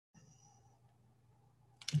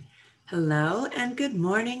Hello and good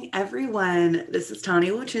morning, everyone. This is Tani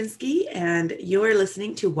Wojcinski, and you're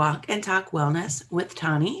listening to Walk and Talk Wellness with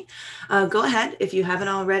Tani. Go ahead, if you haven't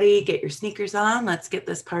already, get your sneakers on. Let's get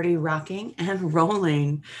this party rocking and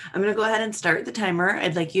rolling. I'm going to go ahead and start the timer.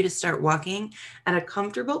 I'd like you to start walking at a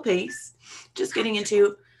comfortable pace, just getting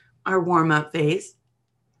into our warm up phase.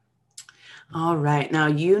 All right.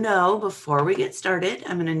 Now, before we get started,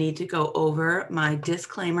 I'm going to need to go over my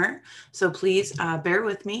disclaimer. So please bear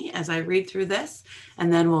with me as I read through this,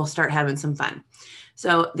 and then we'll start having some fun.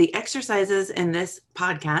 So, the exercises in this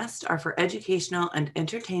podcast are for educational and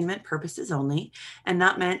entertainment purposes only and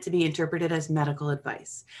not meant to be interpreted as medical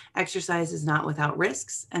advice. Exercise is not without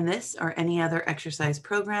risks, and this or any other exercise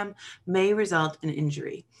program may result in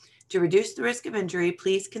injury. To reduce the risk of injury,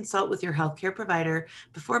 please consult with your healthcare provider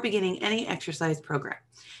before beginning any exercise program.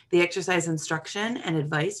 The exercise instruction and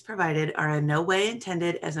advice provided are in no way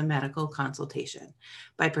intended as a medical consultation.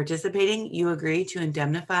 By participating, you agree to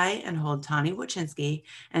indemnify and hold Tani Wojcinski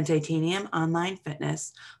and Titanium Online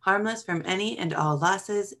Fitness harmless from any and all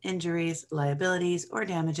losses, injuries, liabilities, or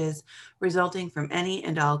damages resulting from any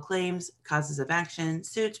and all claims, causes of action,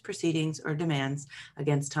 suits, proceedings, or demands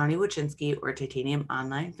against Tani Wojcinski or Titanium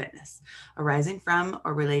Online Fitness, arising from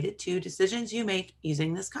or related to decisions you make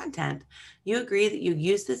using this content. You agree that you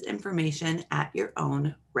use this information at your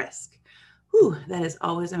own risk. Whew, that is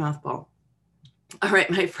always a mouthful. All right,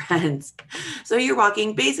 my friends. So you're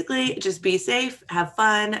walking, basically just be safe, have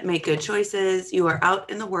fun, make good choices. You are out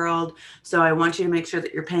in the world. So I want you to make sure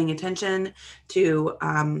that you're paying attention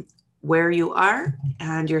to where you are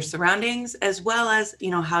and your surroundings, as well as,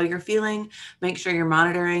 how you're feeling. Make sure you're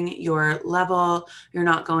monitoring your level. You're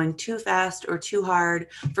not going too fast or too hard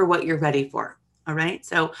for what you're ready for. All right.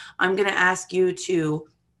 So I'm going to ask you to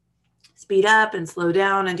speed up and slow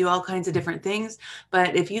down and do all kinds of different things.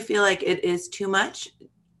 But if you feel like it is too much,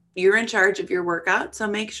 you're in charge of your workout. So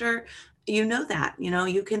make sure you know that,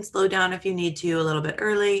 you can slow down if you need to a little bit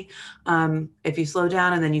early. If you slow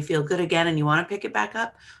down and then you feel good again and you want to pick it back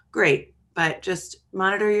up, great. But just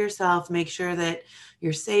monitor yourself, make sure that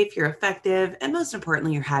you're safe, you're effective, and most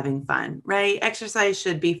importantly, you're having fun, right? Exercise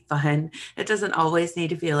should be fun. It doesn't always need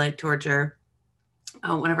to feel like torture.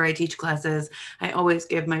 Whenever I teach classes, I always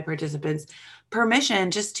give my participants permission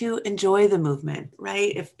just to enjoy the movement,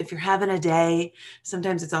 right? If you're having a day,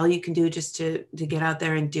 sometimes it's all you can do just to get out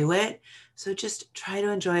there and do it. So just try to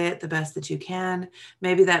enjoy it the best that you can.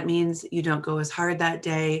 Maybe that means you don't go as hard that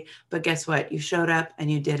day, but guess what? You showed up and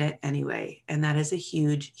you did it anyway. And that is a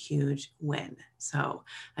huge, huge win. So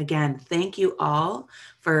again, thank you all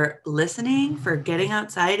for listening, for getting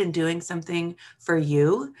outside and doing something for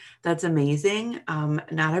you. That's amazing.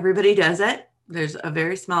 Not everybody does it. There's a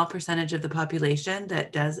very small percentage of the population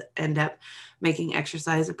that does end up making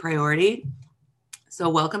exercise a priority. So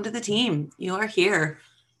welcome to the team. You are here.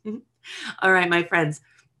 All right, my friends.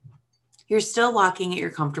 You're still walking at your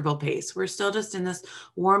comfortable pace. We're still just in this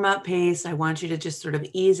warm up pace. I want you to just sort of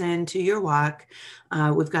ease into your walk.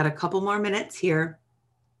 We've got a couple more minutes here.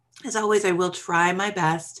 As always, I will try my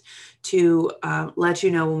best to let you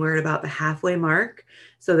know when we're at about the halfway mark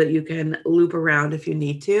so that you can loop around if you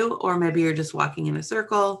need to, or maybe you're just walking in a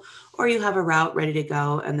circle, or you have a route ready to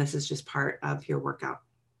go, and this is just part of your workout.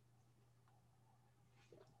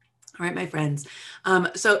 All right, my friends.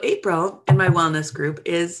 So April in my wellness group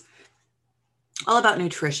is all about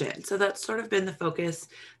nutrition. So that's sort of been the focus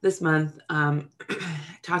this month,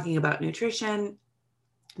 talking about nutrition.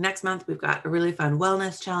 Next month, we've got a really fun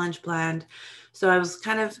wellness challenge planned. So I was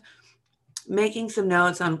kind of making some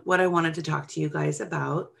notes on what I wanted to talk to you guys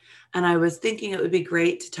about. And I was thinking it would be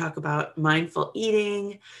great to talk about mindful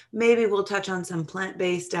eating. Maybe we'll touch on some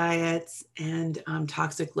plant-based diets and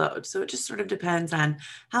toxic load. So it just sort of depends on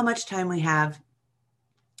how much time we have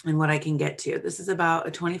and what I can get to. This is about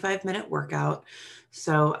a 25-minute workout.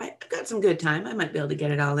 So I've got some good time. I might be able to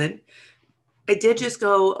get it all in. I did just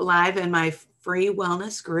go live in my free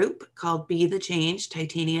wellness group called Be the Change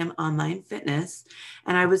Titanium Online Fitness.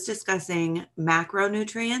 And I was discussing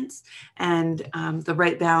macronutrients and the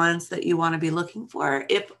right balance that you want to be looking for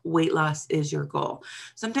if weight loss is your goal.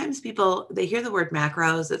 Sometimes people, they hear the word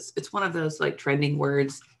macros. It's one of those like trending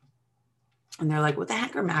words. And they're like, what the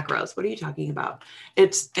heck are macros? What are you talking about?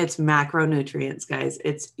 It's macronutrients, guys.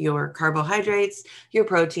 It's your carbohydrates, your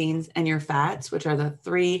proteins, and your fats, which are the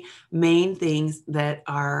three main things that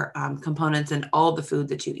are components in all the food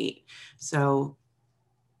that you eat. So,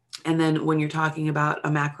 and then when you're talking about a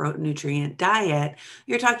macronutrient diet,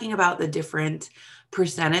 you're talking about the different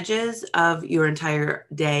percentages of your entire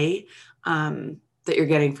day that you're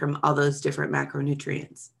getting from all those different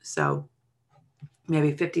macronutrients. So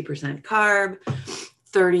maybe 50% carb,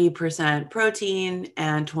 30% protein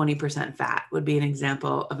and 20% fat would be an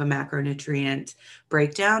example of a macronutrient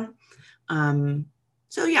breakdown.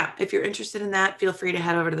 So yeah, if you're interested in that, feel free to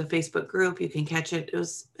head over to the Facebook group. You can catch it. It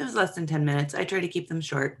was less than 10 minutes. I try to keep them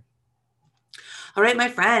short. All right, my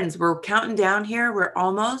friends, we're counting down here. We're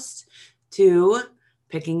almost to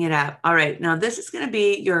picking it up. All right, now this is going to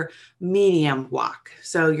be your medium walk.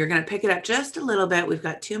 So you're going to pick it up just a little bit. We've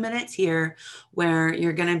got 2 minutes here where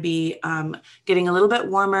you're going to be getting a little bit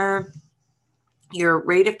warmer. Your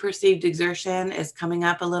rate of perceived exertion is coming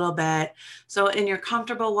up a little bit. So in your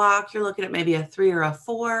comfortable walk, you're looking at maybe a 3 or a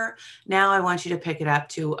 4. Now I want you to pick it up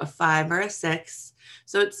to a 5 or a 6.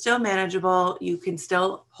 So it's still manageable. You can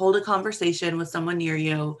still hold a conversation with someone near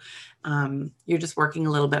you. You're just working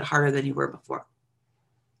a little bit harder than you were before.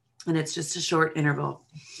 And it's just a short interval.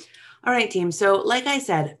 All right, team. So like I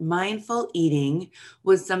said, mindful eating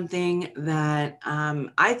was something that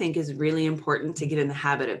I think is really important to get in the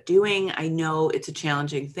habit of doing. I know it's a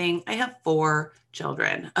challenging thing. I have 4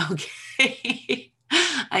 children. Okay.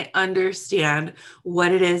 I understand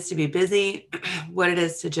what it is to be busy, what it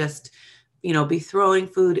is to just, be throwing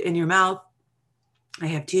food in your mouth. I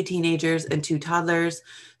have 2 teenagers and 2 toddlers.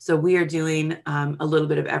 So we are doing a little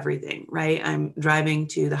bit of everything, right? I'm driving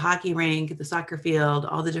to the hockey rink, the soccer field,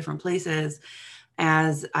 all the different places,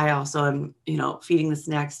 as I also am, feeding the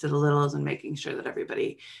snacks to the littles and making sure that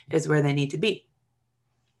everybody is where they need to be.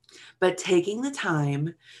 But taking the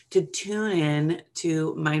time to tune in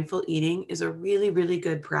to mindful eating is a really, really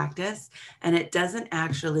good practice. And it doesn't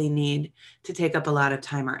actually need to take up a lot of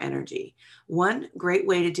time or energy. One great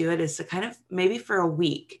way to do it is to kind of maybe for a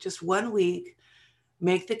week, just 1 week,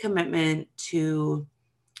 make the commitment to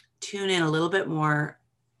tune in a little bit more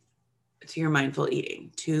to your mindful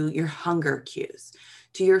eating, to your hunger cues,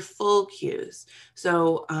 to your full cues.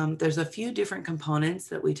 So there's a few different components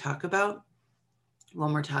that we talk about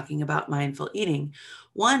when we're talking about mindful eating.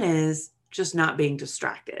 One is just not being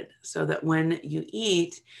distracted, so that when you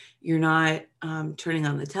eat, you're not turning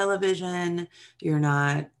on the television, you're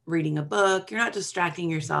not reading a book, you're not distracting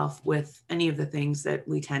yourself with any of the things that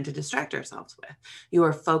we tend to distract ourselves with. You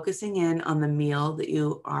are focusing in on the meal that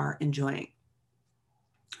you are enjoying.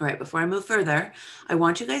 All right, before I move further, I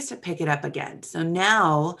want you guys to pick it up again. So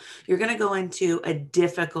now you're going to go into a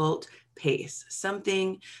difficult pace,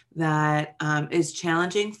 something that is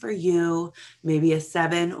challenging for you, maybe a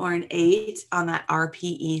 7 or an 8 on that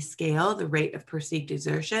RPE scale, the rate of perceived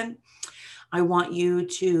exertion. I want you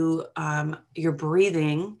to, your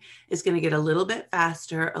breathing is going to get a little bit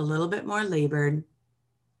faster, a little bit more labored,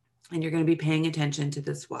 and you're going to be paying attention to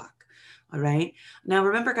this walk. All right. Now,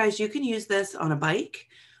 remember, guys, you can use this on a bike.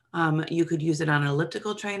 You could use it on an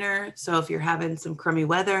elliptical trainer. So if you're having some crummy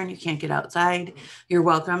weather and you can't get outside, you're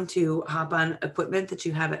welcome to hop on equipment that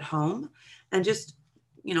you have at home and just,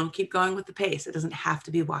 keep going with the pace. It doesn't have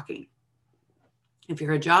to be walking. If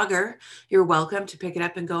you're a jogger, you're welcome to pick it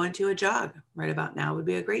up and go into a jog. Right about now would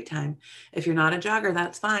be a great time. If you're not a jogger,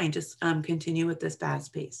 that's fine. Just continue with this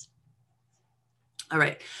fast pace. All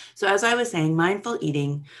right. So as I was saying, mindful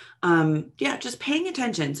eating, just paying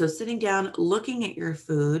attention. So sitting down, looking at your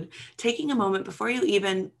food, taking a moment before you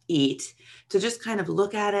even eat to just kind of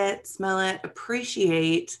look at it, smell it,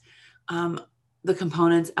 appreciate the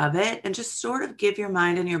components of it, and just sort of give your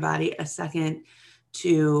mind and your body a second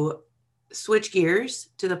to switch gears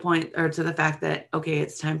to the point or to the fact that, okay,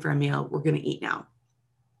 it's time for a meal. We're going to eat now.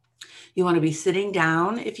 You want to be sitting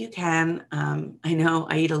down if you can. I know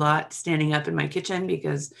I eat a lot standing up in my kitchen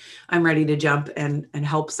because I'm ready to jump and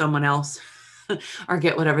help someone else or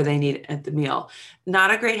get whatever they need at the meal.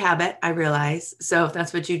 Not a great habit, I realize. So if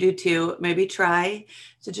that's what you do too, maybe try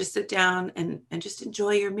to just sit down and just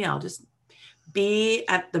enjoy your meal. Just be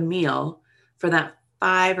at the meal for that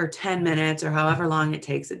 5 or 10 minutes or however long it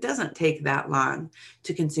takes. It doesn't take that long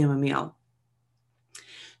to consume a meal.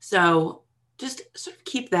 So just sort of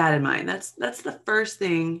keep that in mind. That's the first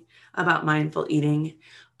thing about mindful eating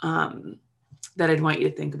that I'd want you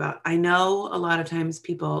to think about. I know a lot of times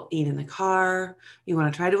people eat in the car. You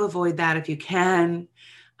want to try to avoid that if you can.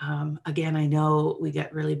 Again, I know we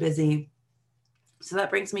get really busy. So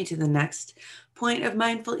that brings me to the next point of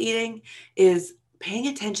mindful eating is paying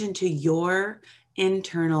attention to your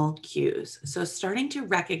internal cues. So starting to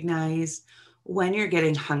recognize when you're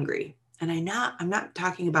getting hungry. And I'm not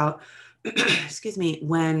talking about excuse me,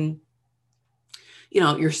 when,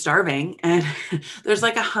 you're starving and there's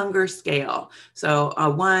like a hunger scale. So a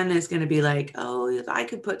 1 is going to be like, oh, if I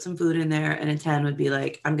could put some food in there. And a 10 would be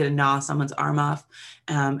like, I'm going to gnaw someone's arm off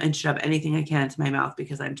and shove anything I can into my mouth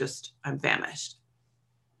because I'm famished.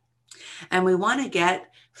 And we want to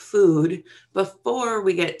get food before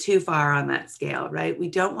we get too far on that scale, right? We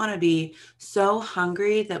don't want to be so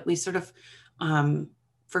hungry that we sort of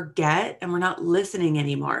forget and we're not listening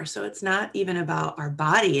anymore. So it's not even about our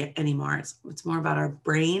body anymore. It's more about our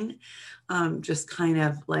brain, just kind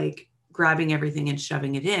of like grabbing everything and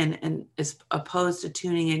shoving it in, and as opposed to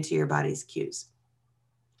tuning into your body's cues.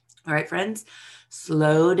 All right, friends,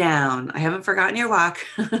 slow down. I haven't forgotten your walk.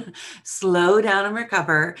 Slow down and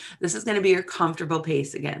recover. This is going to be your comfortable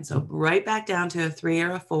pace again. So right back down to a 3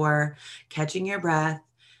 or a 4, catching your breath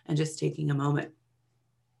and just taking a moment.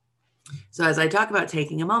 So as I talk about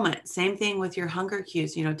taking a moment, same thing with your hunger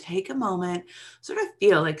cues, take a moment, sort of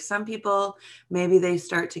feel like some people, maybe they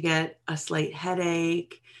start to get a slight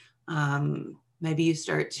headache. Maybe you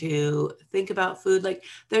start to think about food. Like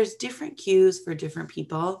there's different cues for different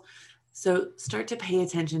people. So start to pay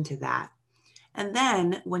attention to that. And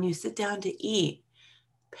then when you sit down to eat,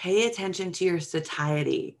 pay attention to your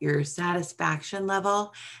satiety, your satisfaction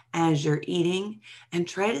level as you're eating, and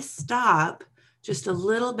try to stop just a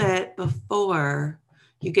little bit before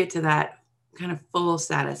you get to that kind of full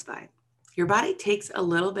satisfied. Your body takes a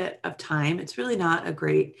little bit of time. It's really not a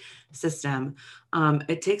great system.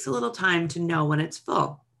 It takes a little time to know when it's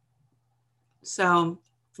full. So,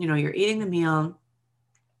 you're eating the meal.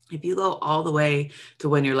 If you go all the way to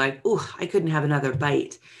when you're like, "Ooh, I couldn't have another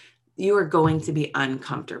bite," you are going to be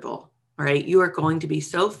uncomfortable, right? You are going to be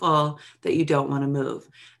so full that you don't want to move.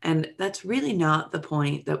 And that's really not the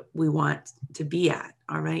point that we want to be at,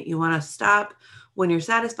 all right? You want to stop when you're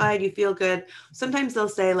satisfied, you feel good. Sometimes they'll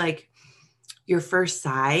say like your first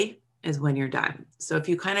sigh is when you're done. So if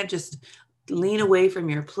you kind of just lean away from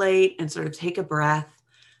your plate and sort of take a breath,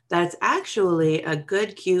 that's actually a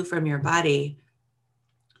good cue from your body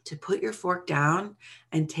to put your fork down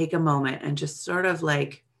and take a moment and just sort of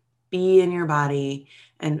like be in your body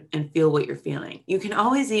and feel what you're feeling. You can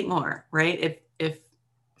always eat more, right? If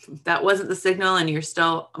that wasn't the signal and you're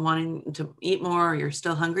still wanting to eat more or you're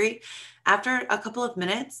still hungry, after a couple of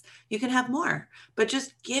minutes, you can have more. But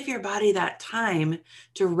just give your body that time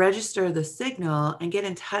to register the signal and get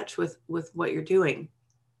in touch with what you're doing.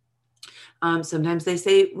 Sometimes they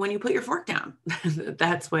say when you put your fork down,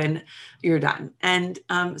 that's when you're done. And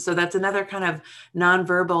so that's another kind of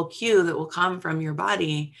nonverbal cue that will come from your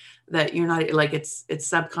body that you're not like it's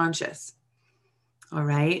subconscious. All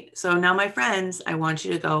right. So now, my friends, I want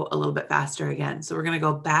you to go a little bit faster again. So we're going to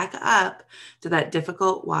go back up to that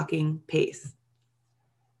difficult walking pace.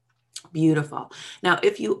 Beautiful. Now,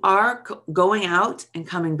 if you are going out and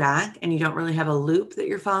coming back and you don't really have a loop that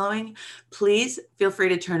you're following, please feel free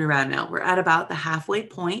to turn around now. We're at about the halfway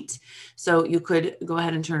point. So you could go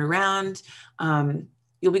ahead and turn around.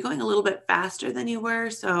 You'll be going a little bit faster than you were.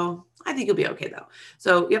 So I think you'll be okay though.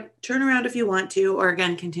 So yep, turn around if you want to, or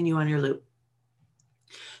again, continue on your loop.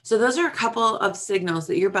 So those are a couple of signals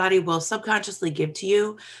that your body will subconsciously give to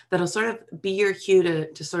you that'll sort of be your cue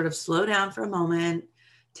to sort of slow down for a moment,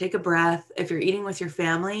 take a breath. If you're eating with your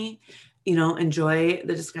family, enjoy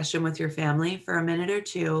the discussion with your family for a minute or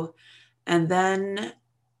two. And then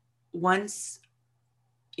once,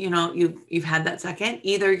 you've had that second,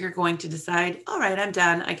 either you're going to decide, all right, I'm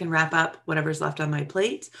done. I can wrap up whatever's left on my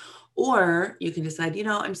plate. Or you can decide,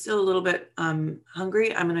 I'm still a little bit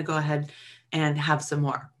hungry. I'm going to go ahead and have some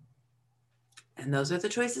more. And those are the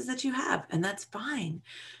choices that you have. And that's fine.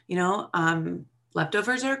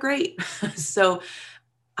 Leftovers are great. So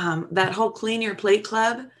that whole clean your plate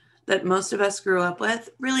club that most of us grew up with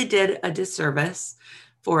really did a disservice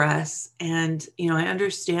for us. And, I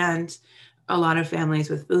understand a lot of families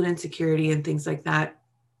with food insecurity and things like that.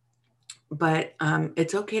 But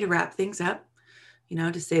it's okay to wrap things up,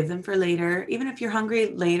 to save them for later. Even if you're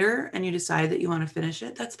hungry later and you decide that you want to finish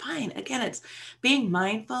it, that's fine. Again, it's being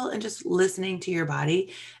mindful and just listening to your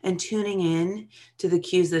body and tuning in to the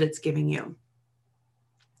cues that it's giving you.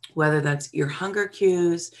 Whether that's your hunger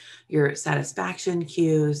cues, your satisfaction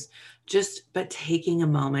cues, but taking a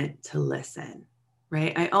moment to listen,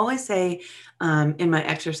 right? I always say in my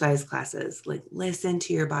exercise classes, like listen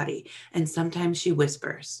to your body. And sometimes she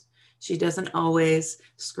whispers. She doesn't always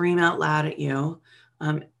scream out loud at you.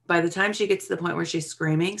 By the time she gets to the point where she's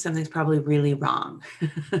screaming, something's probably really wrong.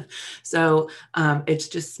 So it's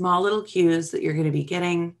just small little cues that you're going to be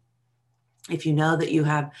getting. If you know that you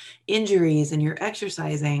have injuries and you're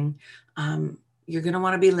exercising, you're going to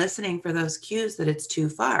want to be listening for those cues that it's too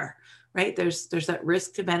far, right? There's that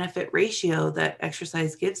risk to benefit ratio that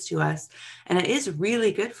exercise gives to us. And it is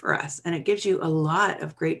really good for us. And it gives you a lot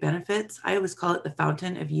of great benefits. I always call it the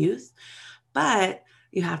fountain of youth, but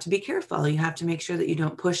you have to be careful. You have to make sure that you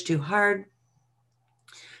don't push too hard.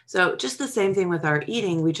 So just the same thing with our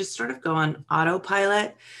eating. We just sort of go on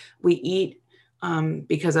autopilot. We eat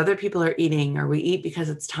because other people are eating, or we eat because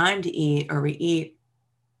it's time to eat, or we eat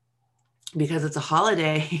because it's a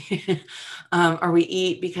holiday, or we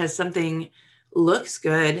eat because something looks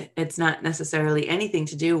good. It's not necessarily anything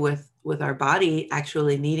to do with our body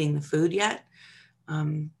actually needing the food yet.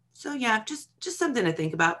 So yeah, just something to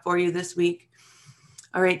think about for you this week.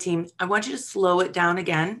 All right, team, I want you to slow it down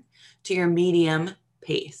again to your medium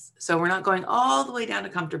pace. So we're not going all the way down to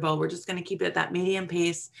comfortable. We're just going to keep it at that medium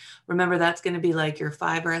pace. Remember, that's going to be like your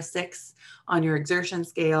 5 or a 6 on your exertion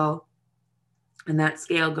scale. And that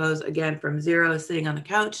scale goes again from 0 is sitting on the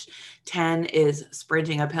couch, 10 is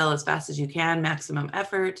sprinting uphill as fast as you can, maximum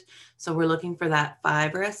effort. So we're looking for that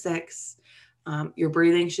 5 or a 6. Your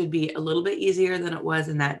breathing should be a little bit easier than it was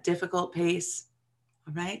in that difficult pace.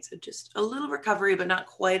 All right, so just a little recovery, but not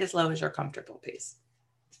quite as low as your comfortable pace.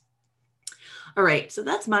 All right, so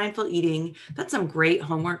that's mindful eating. That's some great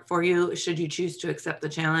homework for you, should you choose to accept the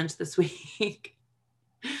challenge this week.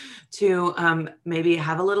 To maybe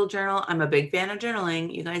have a little journal. I'm a big fan of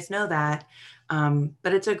journaling. You guys know that.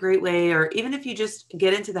 But it's a great way, or even if you just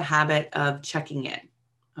get into the habit of checking in.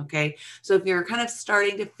 Okay. So if you're kind of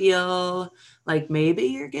starting to feel like maybe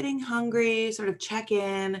you're getting hungry, sort of check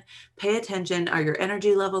in, pay attention. Are your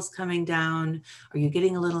energy levels coming down? Are you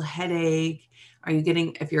getting a little headache? Are you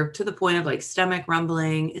getting, if you're to the point of like stomach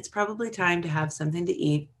rumbling, it's probably time to have something to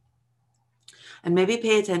eat. And maybe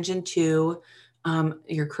pay attention to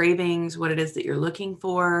your cravings, what it is that you're looking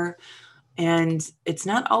for. And it's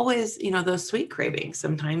not always, those sweet cravings.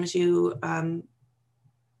 Sometimes you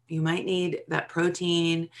might need that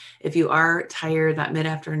protein. If you are tired, that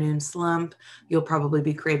mid-afternoon slump, you'll probably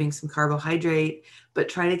be craving some carbohydrate, but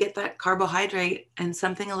try to get that carbohydrate and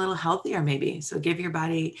something a little healthier maybe. So give your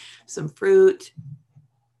body some fruit,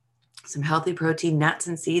 some healthy protein. Nuts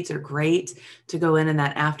and seeds are great to go in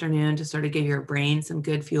that afternoon to sort of give your brain some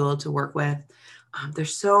good fuel to work with.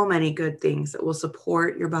 There's so many good things that will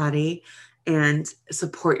support your body and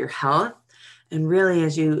support your health. And really,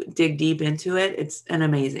 as you dig deep into it, it's an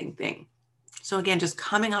amazing thing. So again, just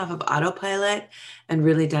coming off of autopilot and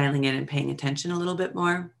really dialing in and paying attention a little bit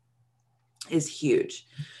more is huge.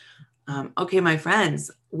 Okay, my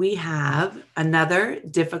friends, we have another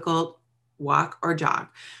difficult walk or jog.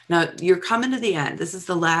 Now you're coming to the end. This is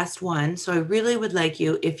the last one. So I really would like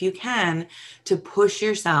you, if you can, to push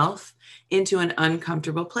yourself into an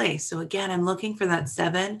uncomfortable place. So again, I'm looking for that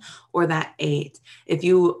 7 or that 8. If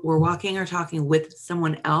you were walking or talking with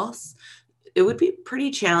someone else, it would be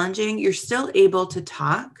pretty challenging. You're still able to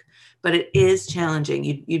talk, but it is challenging.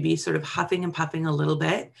 You'd be sort of huffing and puffing a little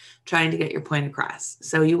bit, trying to get your point across.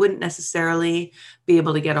 So you wouldn't necessarily be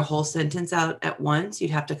able to get a whole sentence out at once.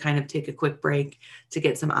 You'd have to kind of take a quick break to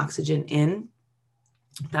get some oxygen in.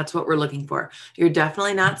 That's what we're looking for. You're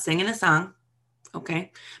definitely not singing a song.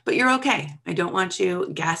 Okay, but you're okay. I don't want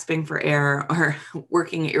you gasping for air or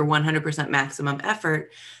working at your 100% maximum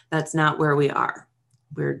effort. That's not where we are.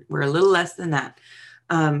 We're a little less than that.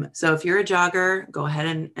 So if you're a jogger, go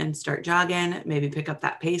ahead and start jogging, maybe pick up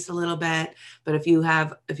that pace a little bit. But if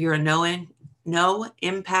you're a no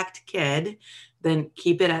impact kid, then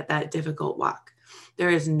keep it at that difficult walk. There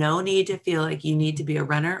is no need to feel like you need to be a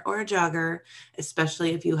runner or a jogger,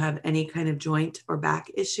 especially if you have any kind of joint or back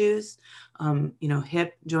issues,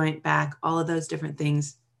 hip, joint, back, all of those different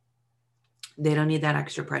things. They don't need that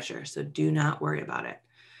extra pressure. So do not worry about it.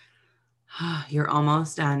 You're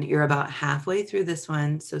almost done. You're about halfway through this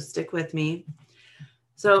one. So stick with me.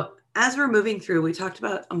 So as we're moving through, we talked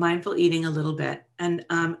about mindful eating a little bit. And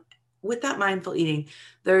with that mindful eating,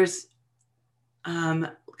 there's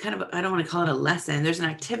kind of, I don't want to call it a lesson. There's an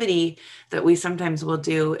activity that we sometimes will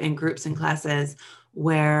do in groups and classes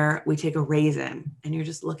where we take a raisin and you're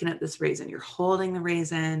just looking at this raisin. You're holding the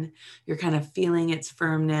raisin. You're kind of feeling its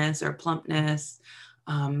firmness or plumpness,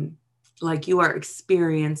 like you are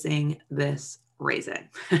experiencing this raisin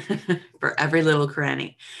for every little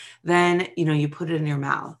cranny. Then, you put it in your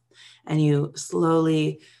mouth and you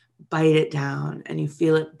slowly bite it down and you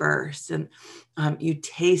feel it burst and you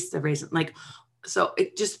taste the raisin. So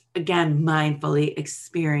it just, again, mindfully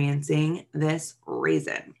experiencing this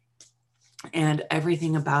raisin and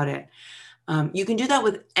everything about it. You can do that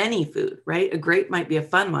with any food, right? A grape might be a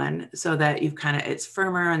fun one so that it's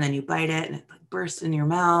firmer and then you bite it and it bursts in your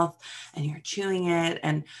mouth and you're chewing it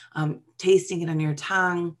and tasting it on your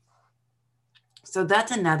tongue. So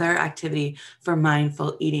that's another activity for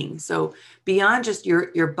mindful eating. So beyond just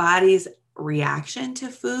your body's reaction to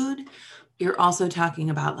food, you're also talking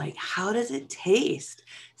about like, how does it taste?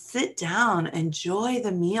 Sit down, enjoy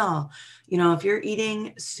the meal. If you're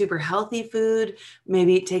eating super healthy food,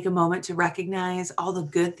 maybe take a moment to recognize all the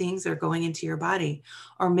good things that are going into your body.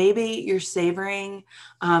 Or maybe you're savoring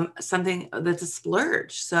something that's a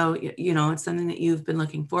splurge. So, it's something that you've been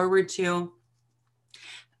looking forward to.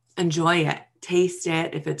 Enjoy it, taste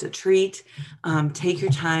it. If it's a treat, take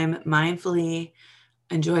your time mindfully.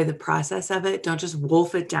 Enjoy the process of it. Don't just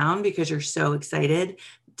wolf it down because you're so excited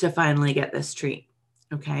to finally get this treat.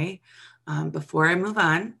 Okay. Before I move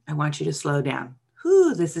on, I want you to slow down.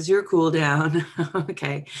 Whew, this is your cool down.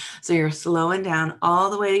 Okay. So you're slowing down all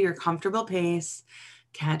the way to your comfortable pace.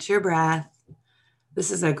 Catch your breath.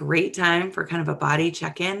 This is a great time for kind of a body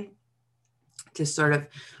check-in to sort of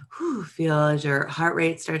feel as your heart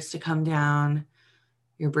rate starts to come down,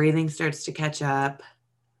 your breathing starts to catch up.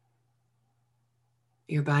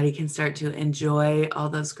 Your body can start to enjoy all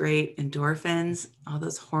those great endorphins, all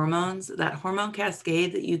those hormones. That hormone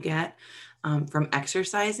cascade that you get from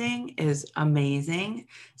exercising is amazing.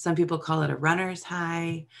 Some people call it a runner's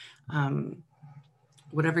high,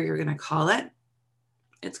 whatever you're going to call it.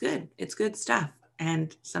 It's good. It's good stuff.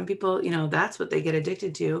 And some people, that's what they get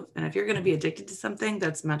addicted to. And if you're going to be addicted to something,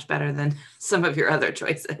 that's much better than some of your other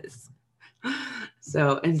choices.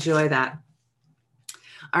 So enjoy that.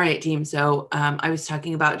 All right, team. So I was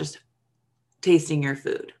talking about just tasting your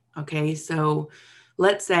food. Okay. So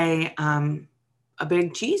let's say a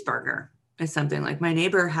big cheeseburger is something like my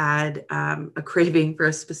neighbor had a craving for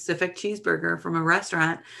a specific cheeseburger from a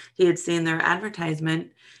restaurant. He had seen their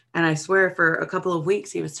advertisement. And I swear for a couple of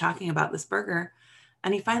weeks, he was talking about this burger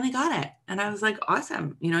and he finally got it. And I was like,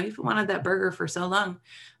 awesome. You've wanted that burger for so long.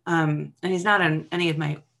 And he's not in any of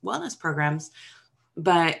my wellness programs.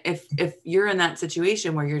 But if you're in that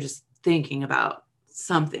situation where you're just thinking about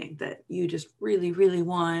something that you just really, really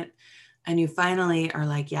want, and you finally are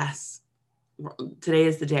like, yes, today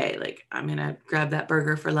is the day. Like, I'm going to grab that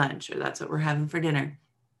burger for lunch, or that's what we're having for dinner.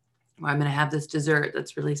 Or I'm going to have this dessert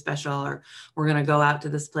that's really special, or we're going to go out to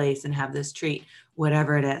this place and have this treat,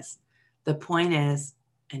 whatever it is. The point is,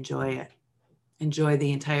 enjoy it. Enjoy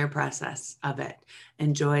the entire process of it.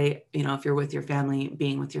 Enjoy, if you're with your family,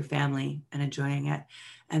 being with your family and enjoying it.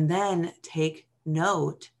 And then take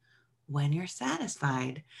note when you're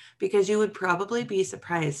satisfied, because you would probably be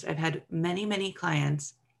surprised. I've had many, many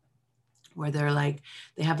clients where they're like,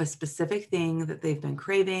 they have a specific thing that they've been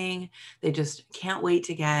craving. They just can't wait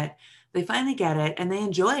to get. They finally get it and they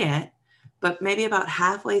enjoy it. But maybe about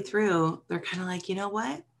halfway through, they're kind of like, you know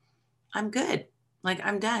what? I'm good. Like,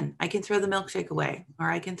 I'm done. I can throw the milkshake away, or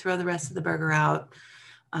I can throw the rest of the burger out,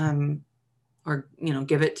 or,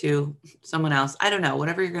 give it to someone else. I don't know,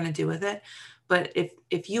 whatever you're going to do with it. But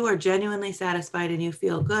if you are genuinely satisfied and you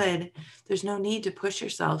feel good, there's no need to push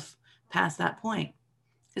yourself past that point,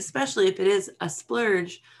 especially if it is a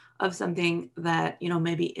splurge of something that,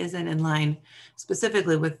 maybe isn't in line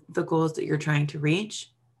specifically with the goals that you're trying to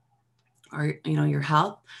reach, or, your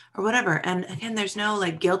health or whatever. And again, there's no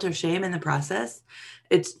like guilt or shame in the process.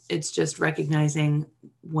 It's just recognizing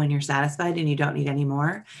when you're satisfied and you don't need any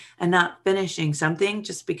more, and not finishing something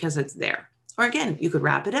just because it's there. Or again, you could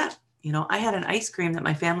wrap it up. I had an ice cream that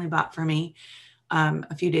my family bought for me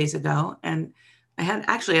a few days ago. And I had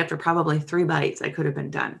actually, after probably 3 bites, I could have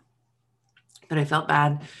been done. But I felt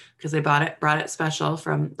bad because they brought it special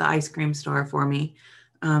from the ice cream store for me.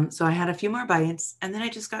 So I had a few more bites, and then I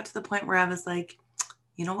just got to the point where I was like,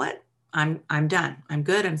 you know what? I'm done. I'm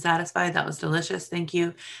good. I'm satisfied. That was delicious. Thank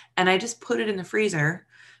you. And I just put it in the freezer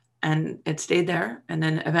and it stayed there. And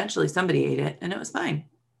then eventually somebody ate it and it was fine.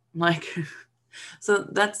 Like, so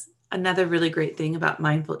that's another really great thing about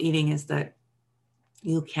mindful eating, is that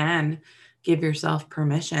you can give yourself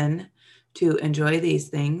permission to enjoy these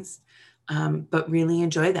things, but really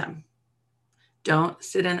enjoy them. Don't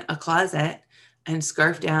sit in a closet and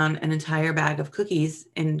scarf down an entire bag of cookies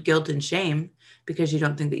in guilt and shame because you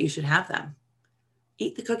don't think that you should have them.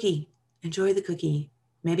 Eat the cookie, enjoy the cookie,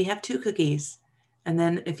 maybe have 2 cookies. And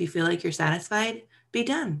then if you feel like you're satisfied, be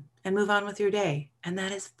done and move on with your day. And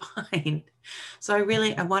that is fine. So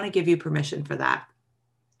I want to give you permission for that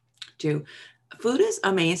too. Food is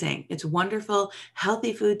amazing. It's wonderful.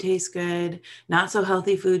 Healthy food tastes good. Not so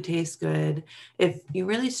healthy food tastes good. If you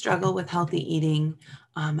really struggle with healthy eating,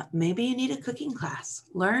 maybe you need a cooking class.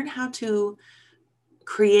 Learn how to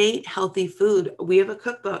create healthy food. We have a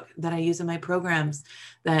cookbook that I use in my programs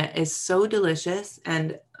that is so delicious,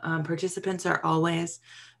 and participants are always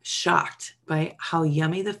shocked by how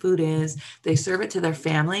yummy the food is. They serve it to their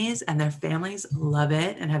families, and their families love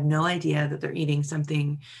it and have no idea that they're eating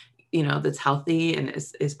something, that's healthy and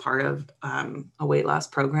is part of a weight loss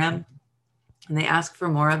program. and they ask for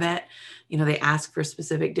more of it. They ask for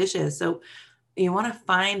specific dishes. So you want to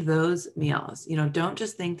find those meals. Don't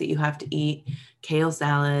just think that you have to eat kale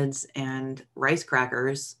salads and rice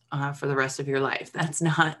crackers for the rest of your life. That's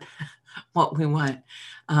not what we want.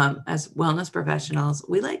 As wellness professionals,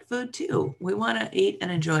 we like food too. We want to eat and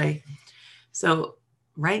enjoy. So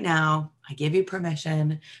right now, I give you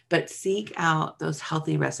permission, but seek out those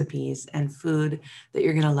healthy recipes and food that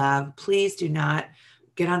you're going to love. Please do not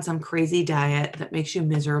get on some crazy diet that makes you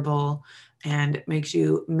miserable and makes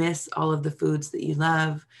you miss all of the foods that you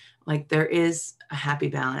love. Like, there is a happy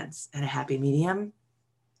balance and a happy medium.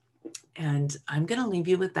 And I'm going to leave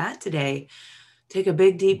you with that today. Take a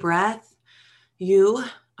big, deep breath. You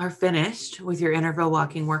are finished with your interval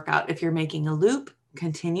walking workout. If you're making a loop,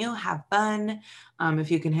 continue, have fun.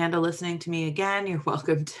 If you can handle listening to me again, you're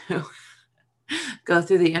welcome to go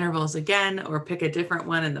through the intervals again, or pick a different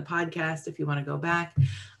one in the podcast if you want to go back.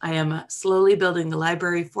 I am slowly building the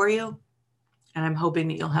library for you, and I'm hoping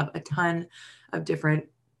that you'll have a ton of different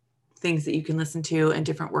things that you can listen to and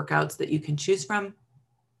different workouts that you can choose from.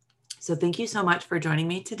 So thank you so much for joining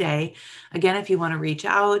me today. Again, if you want to reach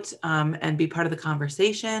out and be part of the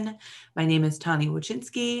conversation, my name is Tani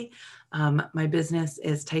Wojcinski. My business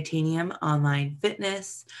is Titanium Online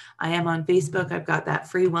Fitness. I am on Facebook. I've got that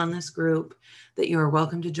free wellness group that you are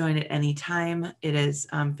welcome to join at any time. It is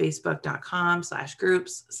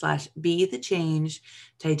facebook.com/groups/be the change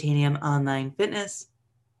Titanium Online Fitness.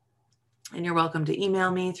 And you're welcome to email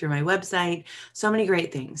me through my website. So many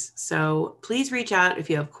great things. So please reach out if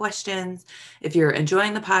you have questions. If you're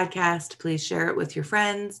enjoying the podcast, please share it with your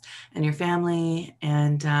friends and your family,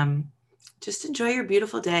 and just enjoy your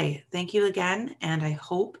beautiful day. Thank you again. And I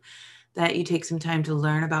hope that you take some time to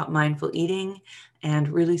learn about mindful eating and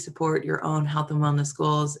really support your own health and wellness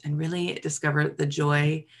goals and really discover the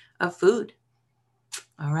joy of food.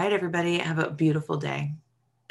 All right, everybody, have a beautiful day.